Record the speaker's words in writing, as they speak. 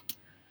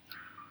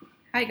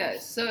Hi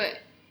guys,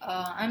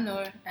 I'm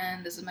Noor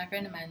and this is my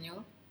friend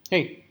Emmanuel.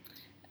 Hey,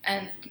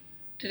 And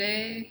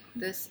today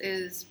this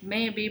is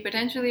maybe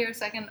potentially our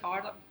second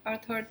or our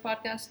third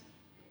podcast,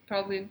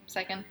 probably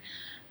second.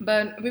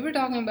 But we were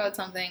talking about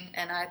something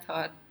and I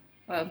thought,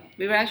 well,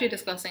 we were actually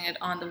discussing it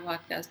on the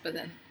podcast, but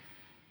then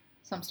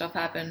some stuff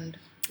happened.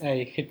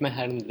 I hit my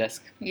head on the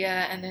desk.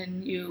 Yeah, and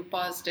then you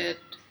paused it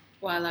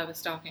while I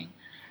was talking.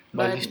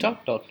 But you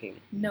stopped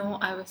talking. No,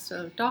 I was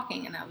still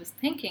talking and I was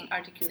thinking,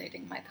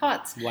 articulating my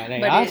thoughts. While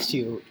I But asked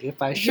you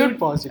if I should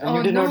pause it, and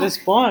you did not no.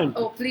 respond.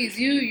 Oh please,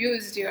 you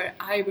used your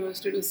eyebrows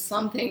to do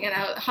something, and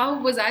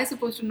how was I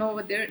supposed to know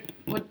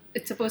what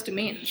it's supposed to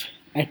mean?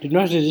 I did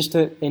not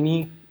register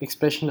any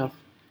expression of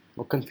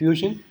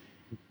confusion,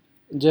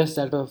 just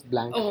that of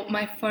blank. Oh,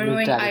 my furrowing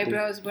neutrality.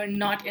 eyebrows were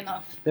not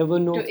enough. There were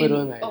no to in-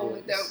 furrowing oh,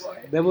 eyebrows. there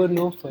were. There were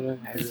no furrowing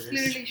This eyebrows.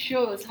 clearly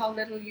shows how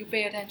little you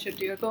pay attention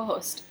to your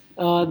co-host.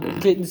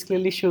 This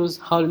clearly shows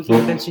how little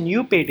attention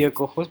you paid to your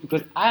co-host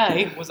because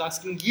I was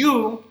asking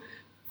you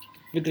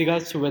with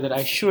regards to whether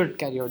I should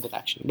carry out that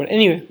action. But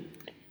anyway,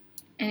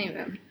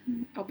 Anyway,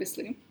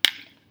 obviously.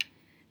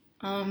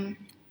 Well,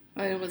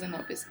 it wasn't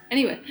obvious.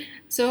 Anyway,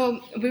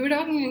 so we were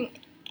talking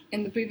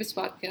in the previous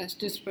podcast,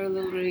 just for a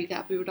little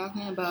recap, we were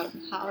talking about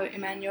how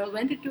Emmanuel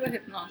went into a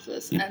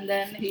hypnosis and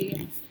then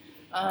he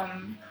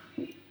um,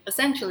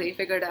 essentially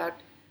figured out.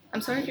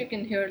 I'm sorry if you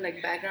can hear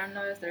like background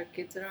noise. There are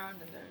kids around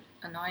and they're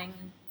annoying.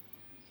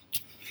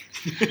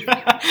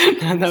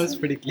 that was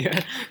pretty clear.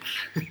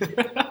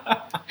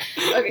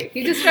 Okay,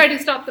 he just tried to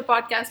stop the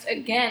podcast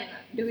again.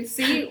 Do we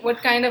see what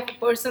kind of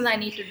person I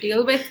need to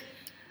deal with?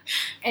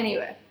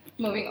 Anyway,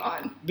 moving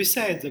on.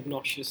 Besides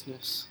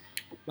obnoxiousness,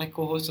 my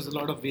co-host has a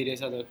lot of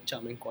various other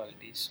charming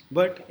qualities.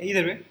 But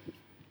either way,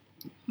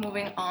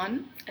 Moving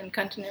on and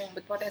continuing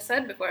with what I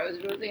said before I was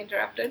rudely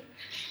interrupted.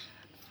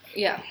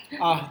 Yeah.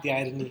 the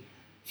irony.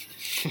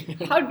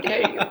 How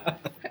dare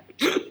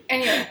you?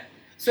 Anyway,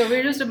 so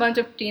we're just a bunch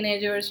of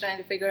teenagers trying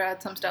to figure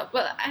out some stuff.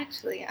 Well,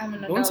 actually, I'm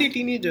an adult. Don't say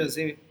teenagers,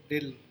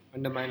 they'll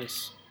undermine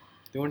us.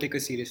 They won't take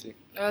us seriously.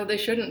 Well, they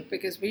shouldn't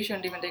because we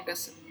shouldn't even take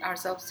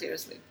ourselves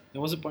seriously.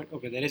 There was a point.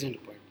 Okay, there isn't a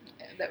point.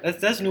 Yeah,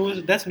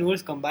 That's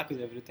Noor's comeback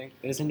with everything.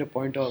 There isn't a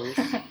point always.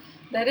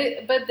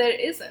 but there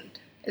isn't.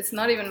 It's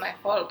not even my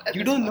fault.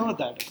 You don't know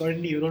that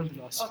according to your own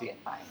philosophy. Okay,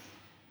 fine.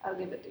 I'll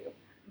give it to you.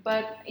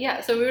 But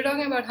yeah, so we were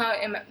talking about how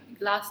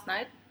last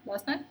night?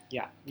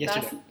 Yeah,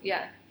 yesterday.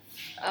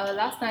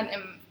 Last night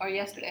or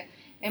yesterday,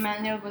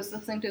 Emmanuel was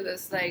listening to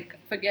this like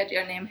forget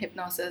your name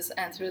hypnosis,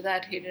 and through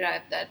that he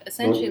derived that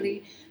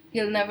essentially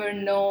he'll never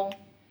know.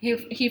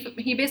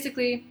 He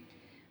basically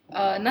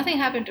nothing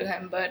happened to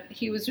him, but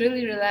he was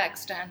really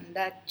relaxed, and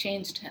that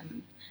changed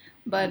him.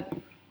 But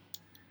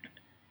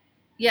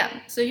yeah,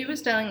 so he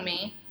was telling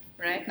me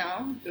right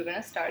now we're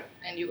gonna start,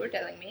 and you were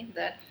telling me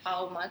that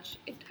how much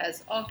it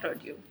has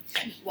altered you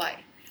and why.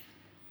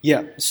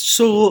 Yeah.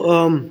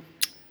 So,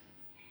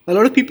 a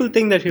lot of people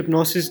think that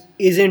hypnosis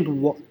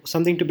isn't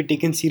something to be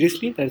taken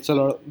seriously. That's a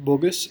lot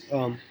bogus.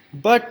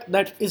 But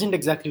that isn't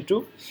exactly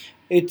true.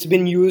 It's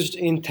been used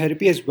in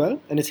therapy as well,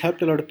 and it's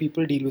helped a lot of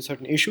people deal with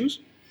certain issues.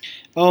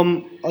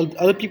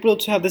 Other people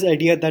also have this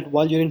idea that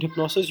while you're in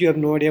hypnosis, you have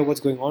no idea what's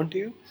going on to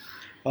you.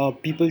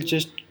 People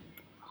just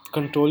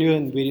control you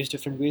in various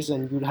different ways,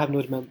 and you'll have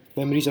no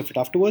memories of it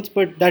afterwards.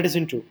 But that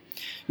isn't true.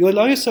 You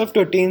allow yourself to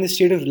attain the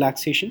state of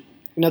relaxation.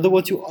 In other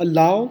words, you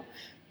allow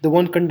the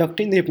one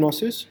conducting the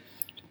hypnosis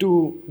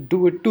to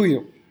do it to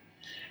you,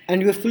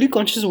 and you are fully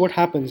conscious of what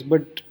happens,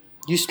 but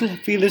you still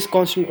feel this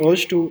constant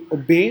urge to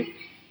obey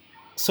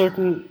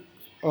certain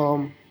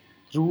um,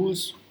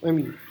 rules,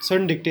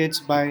 certain dictates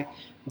by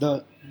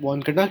the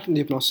one conducting the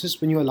hypnosis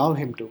when you allow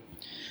him to.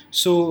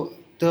 So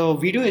the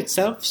video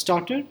itself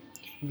started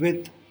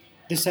with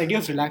this idea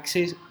of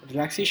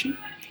relaxation,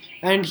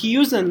 and he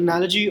used the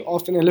analogy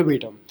of an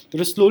elevator that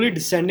was slowly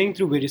descending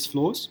through various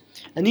floors,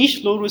 and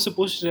each floor was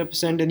supposed to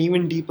represent an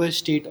even deeper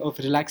state of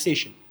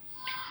relaxation.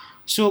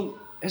 So,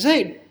 as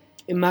I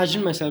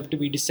imagined myself to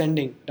be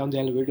descending down the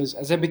elevators,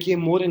 as I became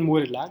more and more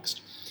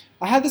relaxed,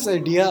 I had this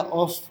idea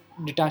of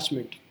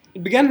detachment.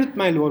 It began with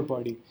my lower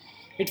body.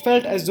 It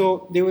felt as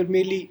though they were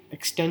merely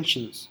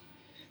extensions,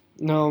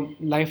 now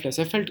lifeless.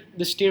 I felt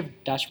the state of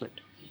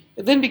detachment.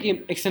 It then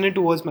became extended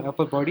towards my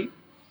upper body.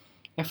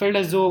 I felt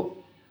as though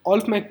all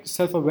of my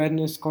self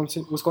awareness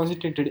was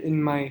concentrated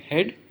in my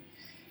head.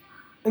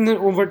 And then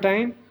over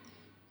time,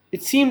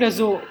 it seemed as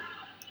though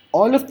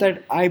all of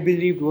that I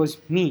believed was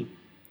me,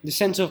 the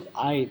sense of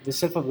I, the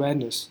self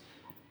awareness,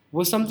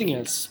 was something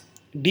else,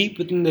 deep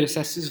within the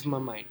recesses of my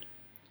mind.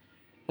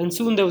 And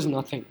soon there was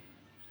nothing.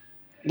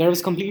 That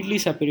was completely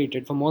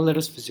separated from all that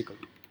was physical.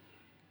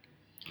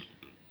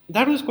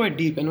 That was quite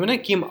deep, and when I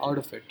came out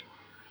of it,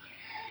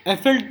 I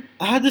felt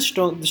I had the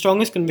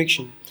strongest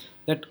conviction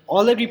that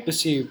all that we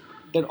perceive,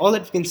 that all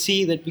that we can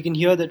see, that we can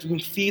hear, that we can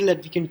feel,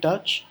 that we can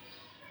touch,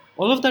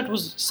 all of that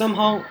was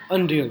somehow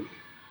unreal.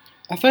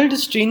 I felt a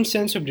strange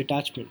sense of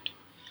detachment.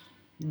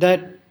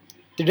 That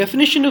the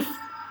definition of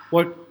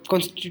what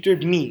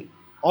constituted me,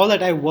 all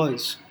that I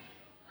was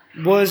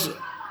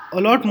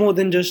a lot more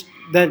than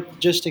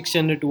just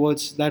extended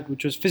towards that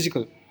which was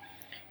physical.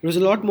 It was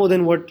a lot more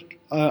than what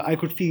I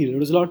could feel. It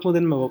was a lot more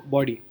than my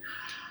body.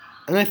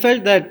 And I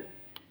felt that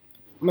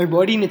my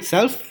body in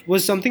itself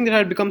was something that I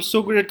had become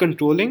so good at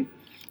controlling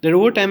that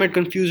over time I'd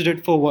confused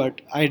it for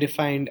what I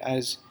defined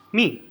as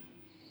me.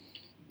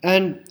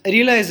 And I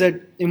realized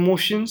that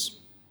emotions,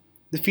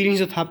 the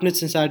feelings of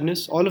happiness and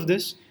sadness, all of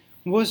this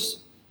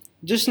was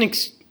just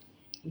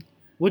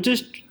were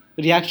just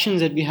reactions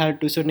that we had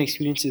to certain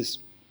experiences,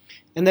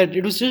 and that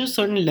it was just a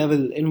certain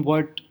level in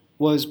what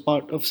was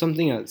part of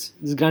something else,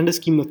 this grander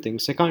scheme of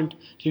things. I can't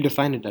really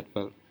define it that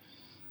well.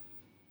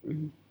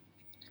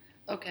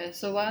 Okay,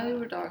 so while you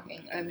were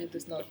talking, I made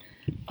this note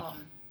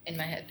in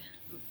my head,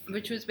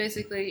 which was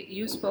basically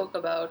you spoke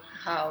about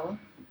how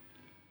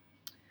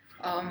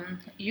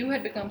you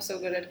had become so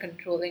good at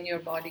controlling your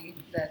body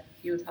that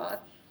you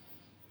thought.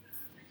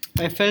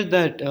 I felt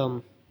that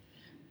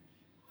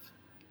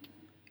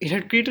it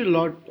had created a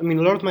lot. I mean,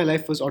 a lot of my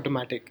life was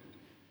automatic.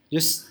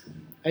 Just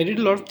I did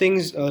a lot of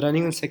things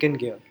running in second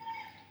gear.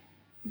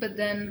 But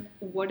then,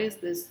 what is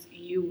this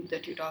you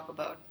that you talk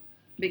about?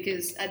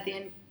 Because at the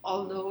end,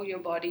 although your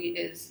body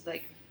is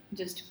like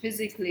just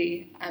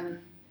physically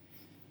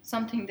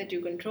something that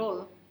you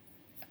control,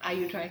 are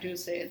you trying to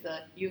say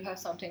that you have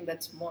something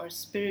that's more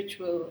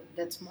spiritual,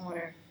 that's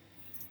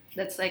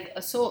like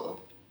a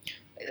soul,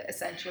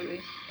 essentially,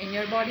 in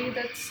your body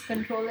that's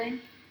controlling?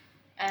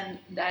 And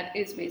that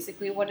is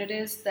basically what it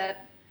is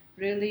that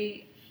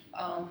really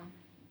um,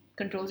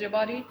 controls your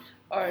body?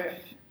 Or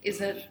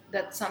is it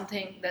that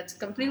something that's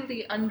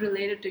completely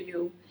unrelated to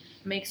you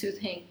makes you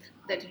think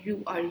that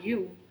you are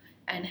you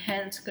and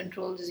hence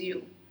controls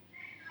you?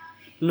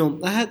 No,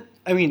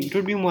 I mean, it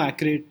would be more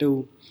accurate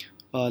to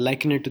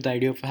liken it to the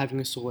idea of having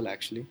a soul.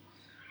 Actually,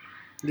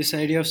 this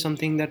idea of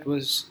something that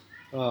was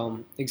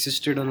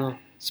existed on a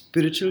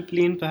spiritual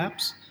plane,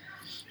 perhaps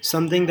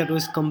something that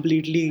was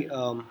completely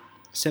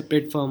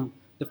separate from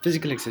the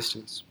physical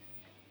existence.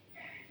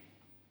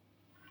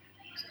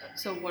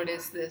 So what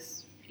is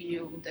this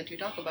you that you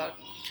talk about?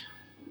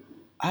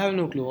 I have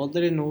no clue. All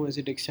that I know is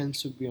it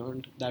extends to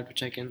beyond that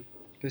which I can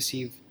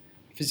perceive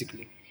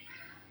physically.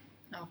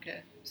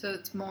 Okay, so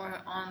it's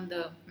more on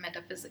the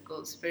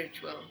metaphysical,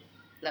 spiritual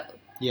level.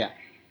 Yeah.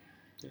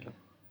 Yeah.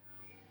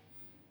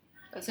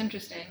 That's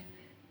interesting.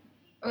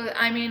 Well,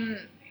 I mean,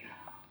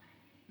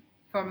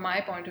 from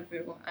my point of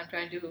view, I'm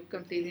trying to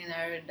completely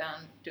narrow it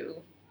down to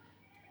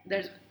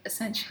there's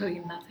essentially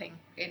nothing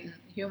in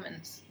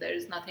humans.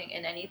 There's nothing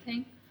in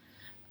anything.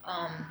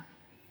 Um,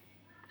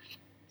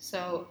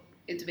 so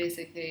it's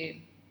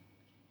basically,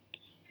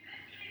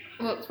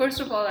 well, first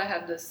of all, I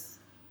have this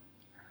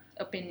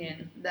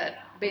opinion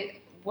that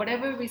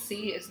whatever we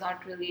see is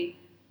not really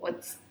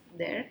what's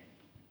there.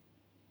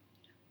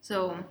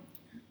 So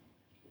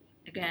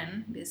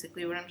again,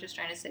 basically, what I'm just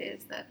trying to say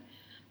is that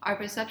our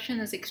perception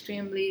is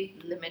extremely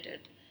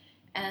limited,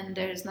 and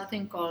there is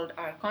nothing called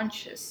our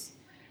conscious.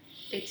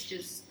 It's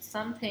just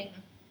something,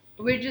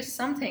 we're just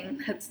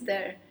something that's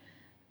there.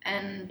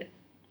 And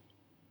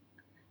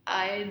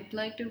I'd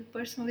like to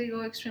personally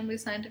go extremely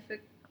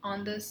scientific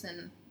on this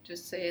and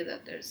just say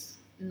that there's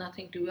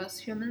nothing to us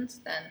humans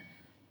than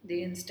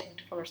the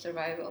instinct for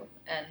survival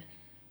and,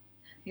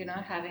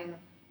 having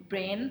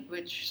brain,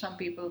 which some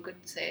people could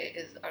say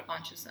is our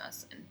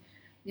consciousness and,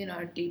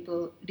 a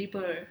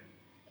deeper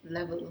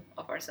level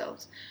of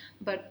ourselves.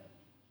 But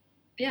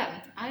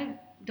yeah, I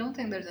don't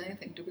think there's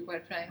anything, to be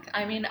quite frank.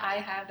 I mean, I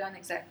have done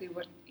exactly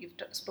what you've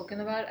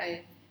spoken about.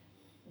 I've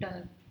done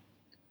it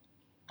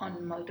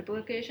on multiple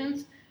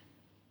occasions,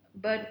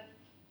 but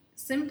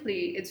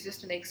simply it's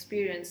just an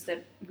experience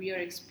that we are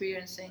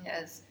experiencing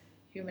as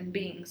human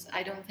beings.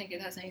 I don't think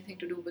it has anything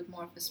to do with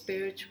more of a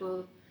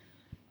spiritual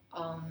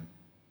um,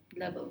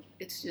 level.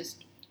 It's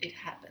just, it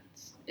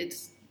happens.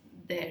 It's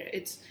there.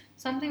 It's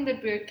something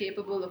that we're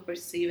capable of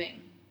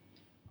perceiving,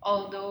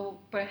 although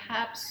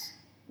perhaps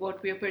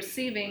what we're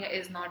perceiving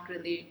is not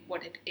really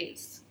what it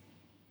is.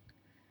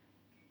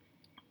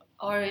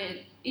 Or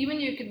even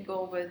you could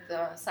go with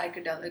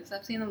psychedelics.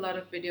 I've seen a lot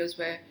of videos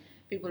where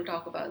people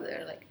talk about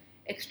their like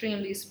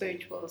extremely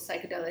spiritual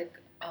psychedelic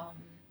um,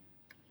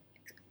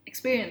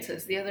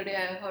 experiences. The other day,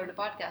 I heard a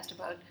podcast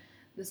about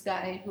this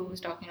guy who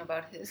was talking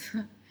about his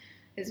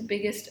his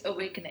biggest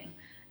awakening,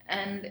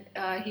 and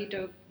he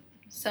took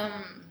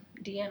some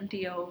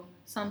DMTO,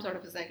 some sort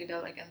of a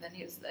psychedelic, and then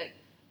he's like,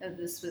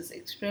 "This was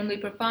extremely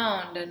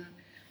profound," and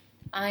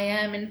I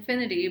am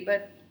infinity.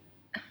 But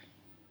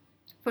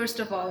first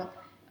of all,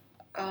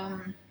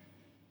 um,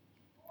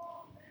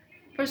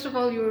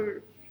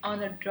 you're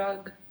on a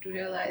drug to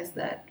realize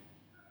that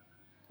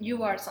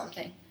you are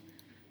something,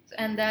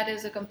 and that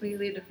is a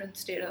completely different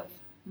state of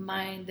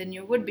mind than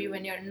you would be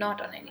when you're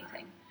not on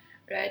anything,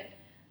 right?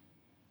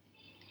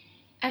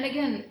 And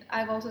again,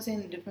 I've also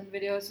seen different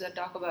videos that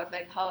talk about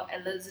like how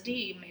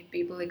LSD made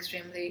people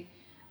extremely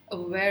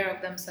aware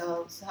of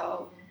themselves,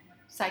 how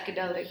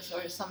psychedelics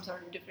or some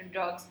sort of different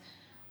drugs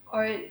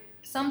or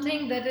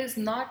something that is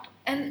not,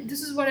 and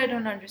this is what I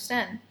don't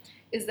understand,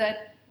 is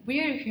that we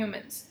are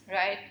humans,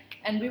 right?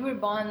 And we were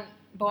born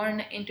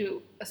born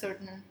into a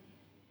certain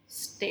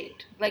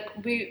state. Like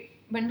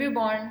when we're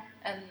born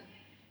and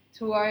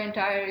through our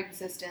entire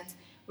existence,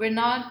 we're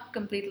not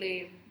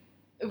completely,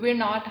 we're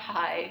not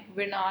high,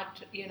 we're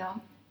not,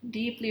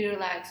 deeply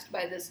relaxed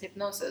by this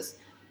hypnosis.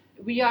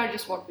 We are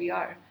just what we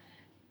are.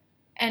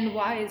 And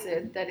why is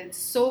it that it's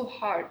so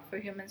hard for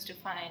humans to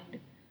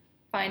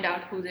find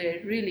out who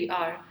they really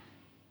are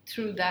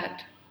through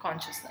that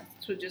consciousness,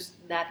 through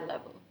just that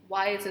level?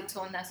 Why is it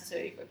so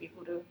necessary for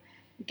people to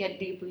get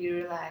deeply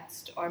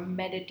relaxed or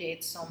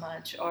meditate so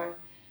much or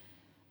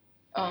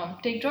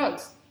take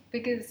drugs?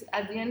 Because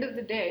at the end of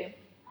the day,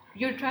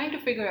 you're trying to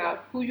figure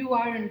out who you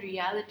are in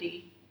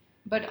reality,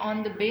 but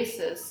on the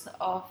basis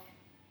of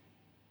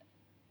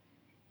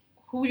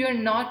who you're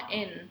not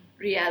in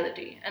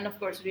reality. And of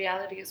course,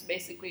 reality is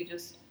basically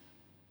just,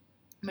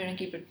 I'm going to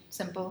keep it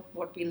simple,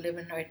 what we live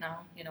in right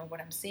now,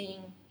 what I'm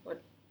seeing,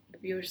 what the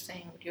viewer's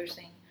saying, what you're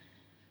saying.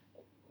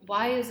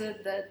 Why is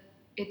it that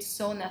it's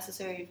so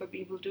necessary for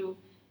people to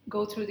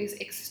go through these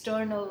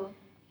external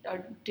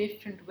or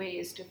different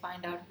ways to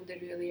find out who they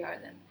really are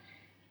than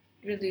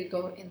really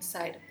go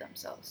inside of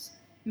themselves?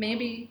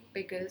 Maybe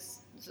because,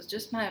 this is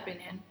just my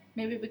opinion,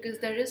 maybe because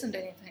there isn't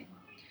anything.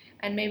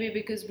 And maybe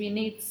because we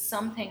need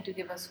something to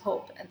give us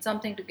hope and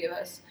something to give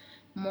us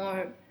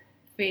more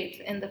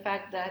faith in the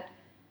fact that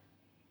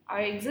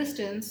our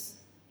existence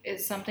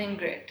is something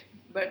great.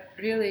 But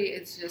really,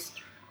 it's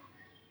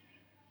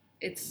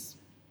it,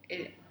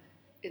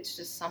 it's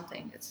just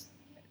something.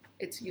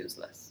 It's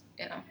useless.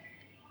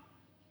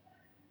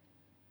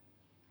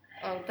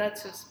 Oh,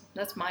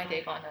 that's my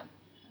take on it.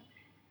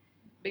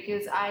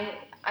 Because I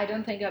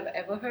don't think I've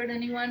ever heard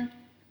anyone.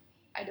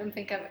 I don't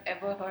think I've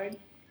ever heard.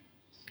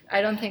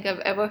 I don't think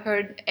I've ever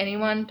heard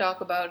anyone talk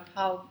about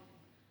how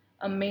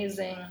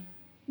amazing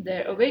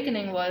their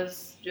awakening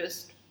was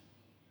just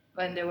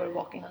when they were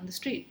walking on the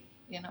street,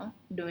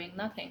 doing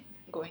nothing,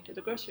 going to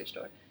the grocery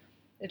store.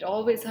 It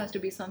always has to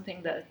be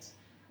something that's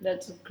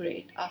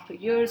great. After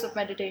years of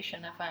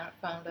meditation, I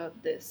found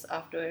out this.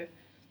 After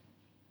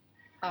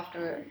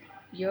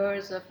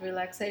years of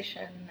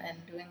relaxation and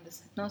doing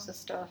this hypnosis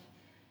stuff,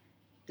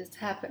 this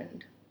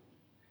happened.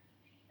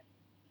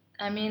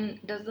 I mean,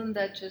 doesn't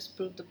that just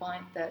prove the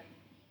point that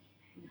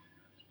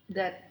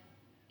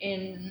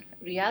in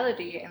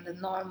reality, in the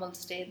normal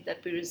state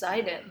that we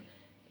reside in,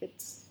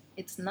 it's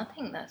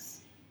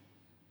nothingness.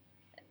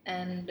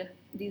 And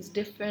these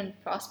different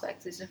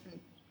prospects, these different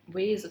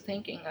ways of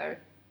thinking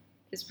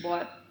is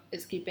what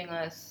is keeping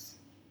us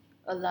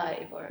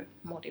alive or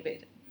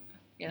motivated,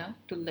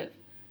 to live.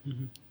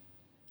 Mm-hmm.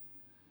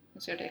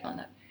 What's your take on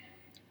that?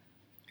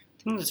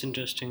 I think that's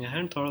interesting. I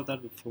hadn't thought of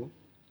that before.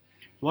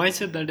 Why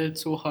is it that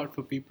it's so hard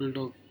for people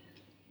to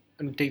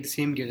take the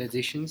same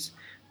realizations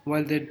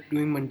while they're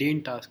doing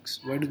mundane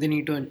tasks? Why do they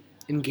need to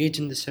engage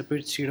in the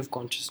separate state of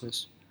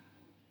consciousness?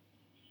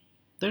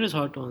 That is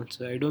hard to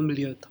answer. I don't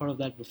believe I've thought of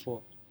that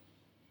before.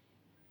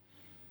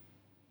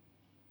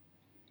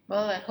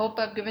 Well, I hope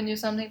I've given you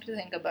something to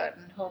think about,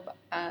 and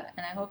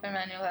I hope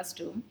Emmanuel has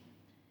too.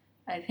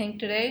 I think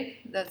today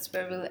that's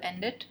where we'll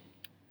end it.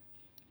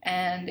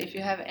 And if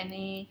you have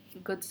any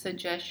good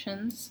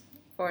suggestions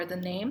for the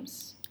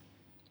names,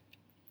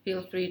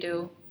 feel free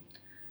to,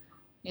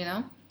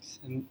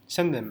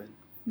 Send them in.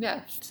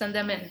 Yeah, send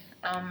them in.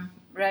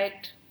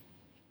 Write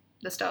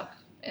the stuff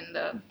in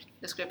the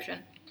description.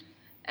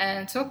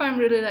 And so far I'm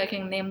really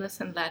liking Nameless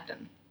in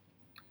Latin.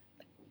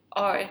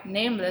 Or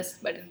Nameless,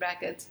 but in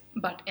brackets,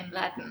 but in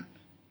Latin.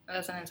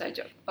 That's an inside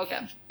joke.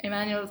 Okay,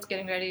 Emmanuel's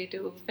getting ready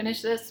to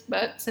finish this,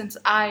 but since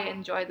I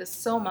enjoy this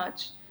so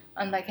much,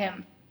 unlike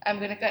him, I'm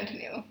going to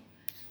continue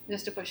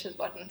just to push his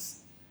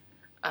buttons.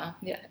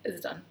 Yeah,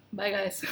 it's done. Bye, guys.